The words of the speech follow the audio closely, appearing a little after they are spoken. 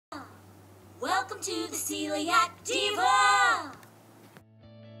Welcome to the Celiac Diva! Hi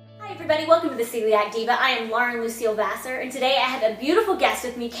everybody, welcome to the Celiac Diva. I am Lauren Lucille Vassar, and today I have a beautiful guest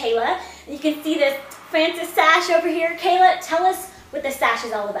with me, Kayla. And you can see this fancy sash over here. Kayla, tell us what the sash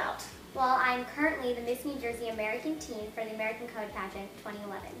is all about. Well, I'm currently the Miss New Jersey American Teen for the American Code Pageant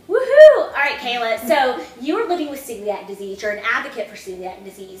 2011. Woohoo! All right, Kayla, so you are living with celiac disease. You're an advocate for celiac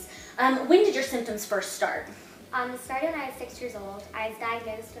disease. When did your symptoms first start? It started when I was 6 years old. I was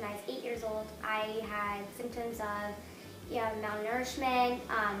diagnosed when I was 8 years old. I had symptoms of malnourishment,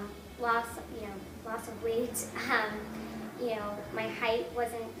 loss of weight. My height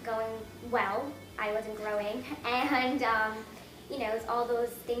wasn't going well. I wasn't growing, and it was all those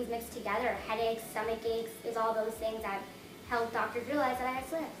things mixed together: headaches, stomach aches. It was all those things that helped doctors realize that I had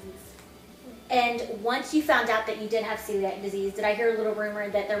celiac disease. And once you found out that you did have celiac disease, did I hear a little rumor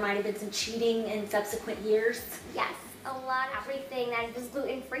that there might have been some cheating in subsequent years? Yes, a lot of everything that was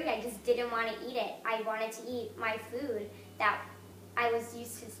gluten-free, I just didn't want to eat it. I wanted to eat my food that I was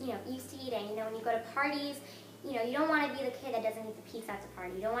used to eating. When you go to parties, you don't want to be the kid that doesn't eat the pizza at the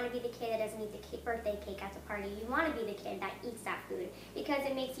party. You don't want to be the kid that doesn't eat the birthday cake at the party. You want to be the kid that eats that food because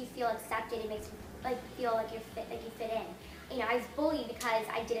it makes you feel accepted. It makes you feel like you fit in. I was bullied because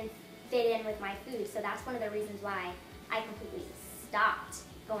I didn't fit in with my food, so that's one of the reasons why I completely stopped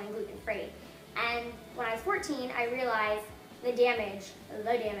going gluten-free. And when I was 14, I realized the damage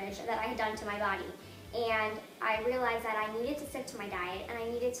that I had done to my body, and I realized that I needed to stick to my diet, and I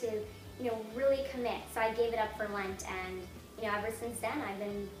needed to, really commit. So I gave it up for Lent, and ever since then, I've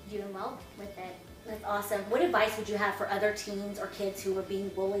been doing well with it. That's awesome. What advice would you have for other teens or kids who are being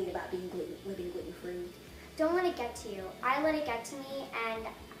bullied about living gluten-free? Don't let it get to you. I let it get to me, and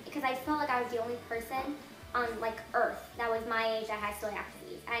because I felt like I was the only person on Earth that was my age that had celiac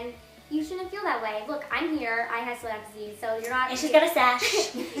disease. And you shouldn't feel that way. Look, I'm here, I have celiac disease, so you're not— And she's got a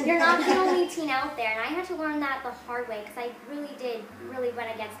sash. You're not the only teen out there, and I had to learn that the hard way because I really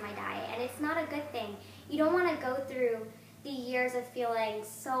went against my diet, and it's not a good thing. You don't want to go through the years of feeling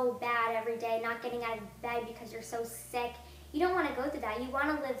so bad every day, not getting out of bed because you're so sick. You don't want to go through that. You want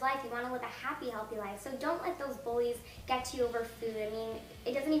to live life. You want to live a happy, healthy life. So don't let those bullies get to you over food. I mean,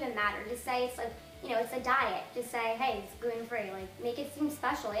 it doesn't even matter. Just say it's it's a diet. Just say, hey, it's gluten-free. Make it seem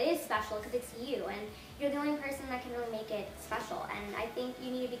special. It is special because it's you, and you're the only person that can really make it special. And I think you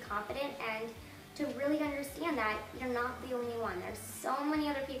need to be confident and to really understand that you're not the only one. There's so many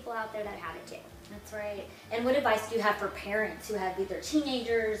other people out there that have it too. That's right. And what advice do you have for parents who have either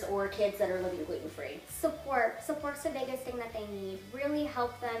teenagers or kids that are living gluten-free? Support. Support's the biggest thing that they need. Really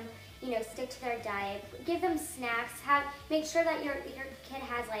help them, stick to their diet. Give them snacks. Make sure that your kid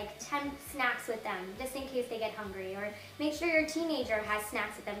has 10 snacks with them, just in case they get hungry. Or make sure your teenager has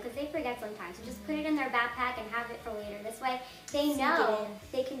snacks with them because they forget sometimes. So just put it in their backpack and have it for later. This way they know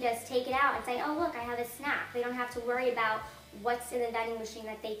they can just take it out and say, oh look, I have a snack. They don't have to worry about what's in the vending machine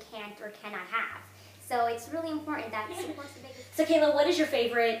that they can't or cannot have. So it's really important that support's the biggest. So Kayla, what is your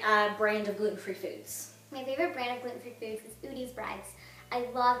favorite brand of gluten-free foods? My favorite brand of gluten-free foods is Udi's Breads. I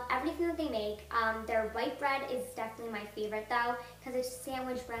love everything that they make. Their white bread is definitely my favorite though, because it's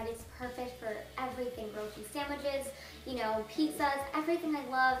sandwich bread. It's perfect for everything: roti sandwiches, pizzas, everything I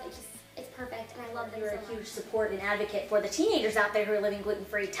love. It's perfect, and I love them so much. You're a huge support and advocate for the teenagers out there who are living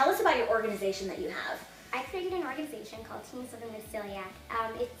gluten-free. Tell us about your organization that you have. I created an organization called Teens Living with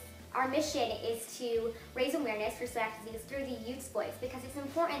Celiac. Our mission is to raise awareness for celiac disease through the youth's voice, because it's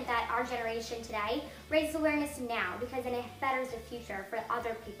important that our generation today raises awareness now, because then it betters the future for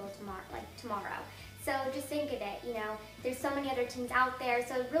other people tomorrow. So just think of it, there's so many other teens out there,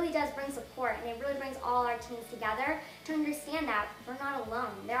 so it really does bring support, and it really brings all our teens together to understand that we're not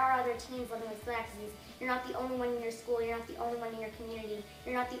alone. There are other teens living with celiac disease. You're not the only one in your school, you're not the only one in your community,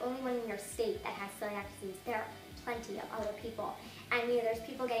 you're not the only one in your state that has celiac disease. There are plenty of other people. And there's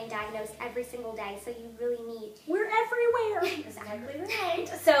people getting diagnosed every single day, so you really need— We're everywhere! Exactly right.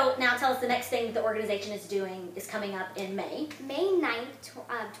 So now tell us the next thing the organization is doing is coming up in May. May 9th,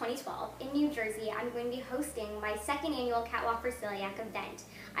 2012, in New Jersey, I'm going to be hosting my second annual Catwalk for Celiac event.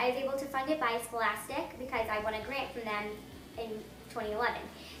 I was able to fund it by Scholastic because I won a grant from them in 2011.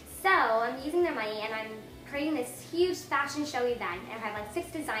 So I'm using their money, and I'm creating this huge fashion show event, and I have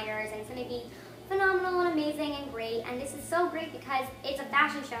 6 designers, and it's going to be phenomenal and amazing and great. And this is so great because it's a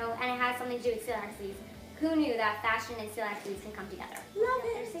fashion show and it has something to do with celiac disease. Who knew that fashion and celiac disease can come together? Love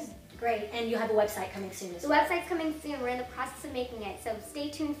it. Great. And you have a website coming soon as well. The website's coming soon. We're in the process of making it, so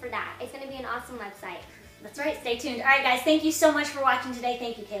stay tuned for that. It's going to be an awesome website. That's right. Stay tuned. All right, guys. Thank you so much for watching today.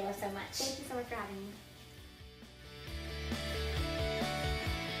 Thank you, Kayla, so much. Thank you so much for having me.